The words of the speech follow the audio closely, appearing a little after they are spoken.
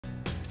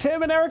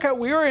Tim and Erica,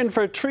 we are in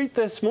for a treat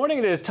this morning.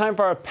 It is time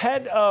for our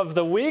Pet of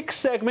the Week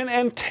segment,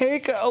 and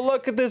take a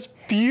look at this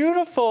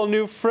beautiful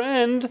new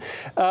friend.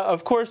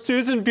 Of course,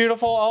 Susan,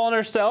 beautiful all on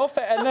herself,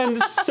 and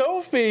then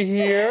Sophie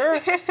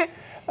here.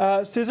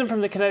 Susan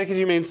from the Connecticut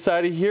Humane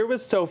Society here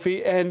with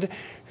Sophie, and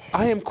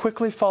I am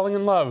quickly falling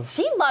in love.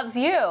 She loves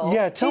you.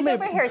 Yeah, tell me. She's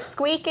over here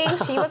squeaking.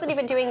 She wasn't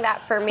even doing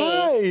that for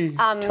me.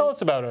 Hi. Tell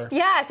us about her.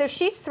 Yeah, so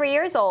she's 3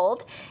 years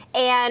old,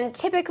 and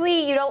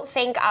typically you don't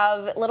think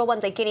of little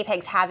ones like guinea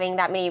pigs having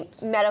that many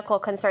medical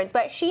concerns,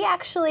 but she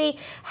actually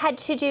had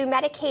to do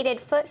medicated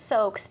foot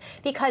soaks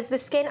because the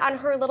skin on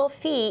her little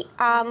feet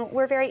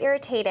were very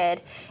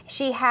irritated.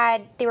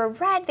 They were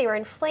red, they were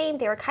inflamed,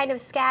 they were kind of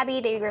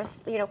scabby, they were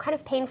kind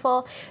of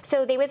painful.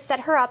 So they would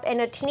set her up in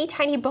a teeny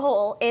tiny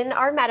bowl in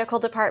our medical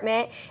department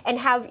and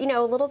have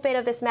a little bit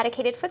of this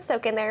medicated foot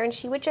soak in there, and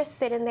she would just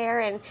sit in there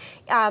and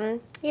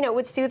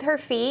would soothe her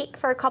feet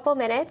for a couple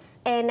minutes,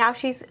 and now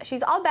she's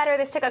all better.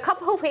 This took a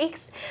couple of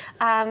weeks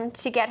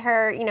to get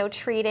her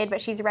treated,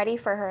 but she's ready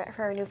for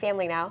her new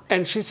family now.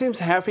 And she seems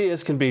happy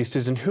as can be.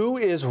 Susan, who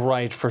is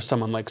right for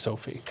someone like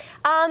Sophie?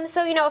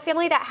 So a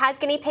family that has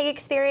guinea pig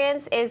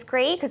experience is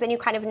great, because then you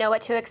kind of know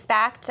what to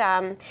expect,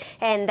 and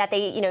that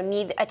they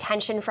need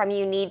attention from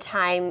you, need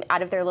time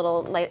out of their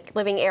little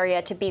living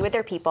area to be with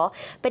their people.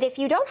 But if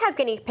you don't have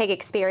guinea pig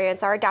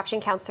experience, our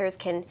adoption counselors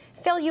can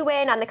fill you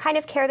in on the kind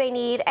of care they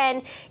need.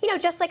 And,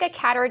 just like a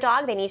cat or a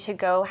dog, they need to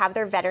go have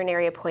their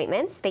veterinary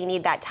appointments. They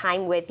need that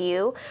time with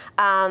you.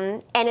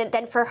 And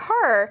then for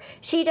her,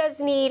 she does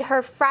need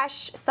her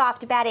fresh,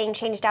 soft bedding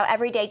changed out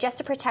every day just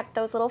to protect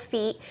those little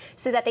feet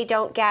so that they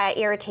don't get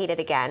irritated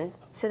again.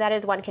 So that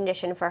is one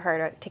condition for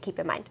her to keep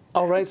in mind.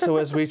 All right, so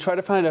as we try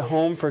to find a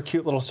home for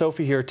cute little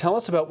Sophie here, tell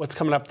us about what's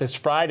coming up this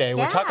Friday. Yeah.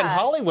 We're talking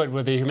Hollywood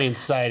with the Humane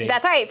Society.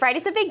 That's right.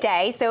 Friday's a big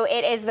day. So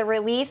it is the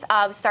release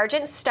of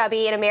Sergeant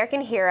Stubby, an American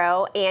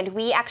hero, and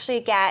we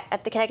actually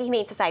at the Connecticut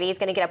Humane Society is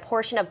going to get a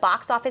portion of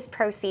box office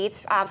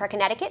proceeds for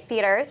Connecticut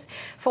theaters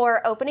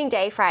for opening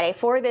day Friday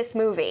for this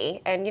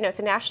movie. And it's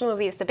a national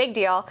movie, it's a big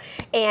deal.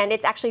 And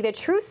it's actually the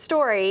true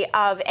story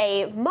of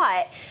a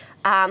mutt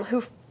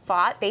who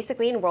fought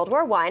basically in World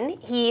War I.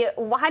 He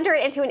wandered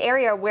into an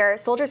area where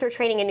soldiers were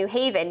training in New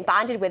Haven,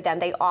 bonded with them.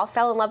 They all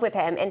fell in love with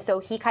him, and so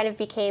he kind of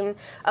became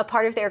a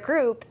part of their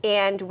group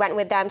and went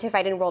with them to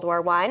fight in World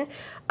War I.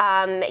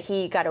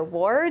 He got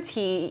awards.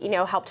 He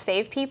helped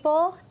save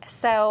people.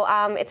 So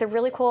it's a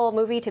really cool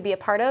movie to be a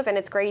part of, and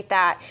it's great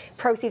that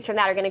proceeds from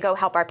that are going to go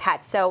help our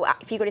pets. So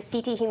if you go to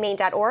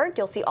cthumane.org,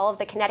 you'll see all of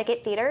the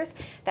Connecticut theaters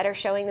that are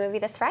showing the movie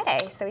this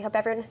Friday. So we hope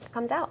everyone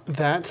comes out.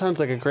 That sounds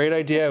like a great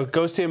idea.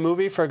 Go see a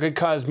movie for a good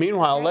cause.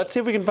 Meanwhile, right, let's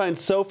see if we can find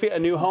Sophie a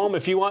new home.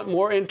 If you want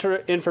more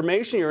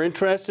information, you're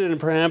interested in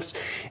perhaps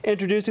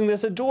introducing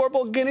this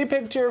adorable guinea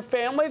pig to your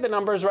family, the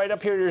number is right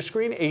up here on your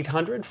screen,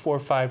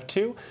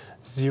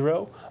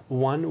 800-452-0114.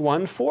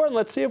 And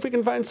let's see if we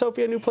can find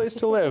Sophie a new place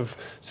to live.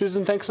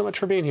 Susan, thanks so much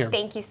for being here.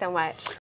 Thank you so much.